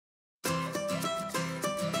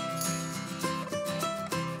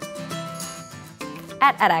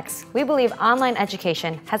At edX, we believe online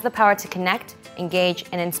education has the power to connect, engage,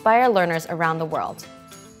 and inspire learners around the world.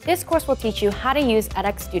 This course will teach you how to use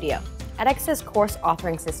edX Studio, edX's course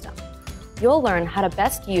authoring system. You'll learn how to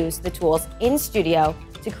best use the tools in Studio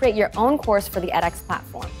to create your own course for the edX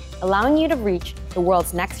platform, allowing you to reach the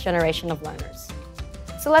world's next generation of learners.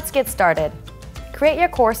 So let's get started. Create your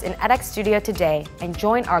course in edX Studio today and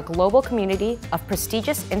join our global community of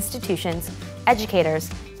prestigious institutions, educators,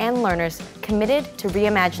 and learners committed to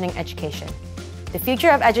reimagining education. The future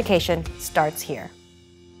of education starts here.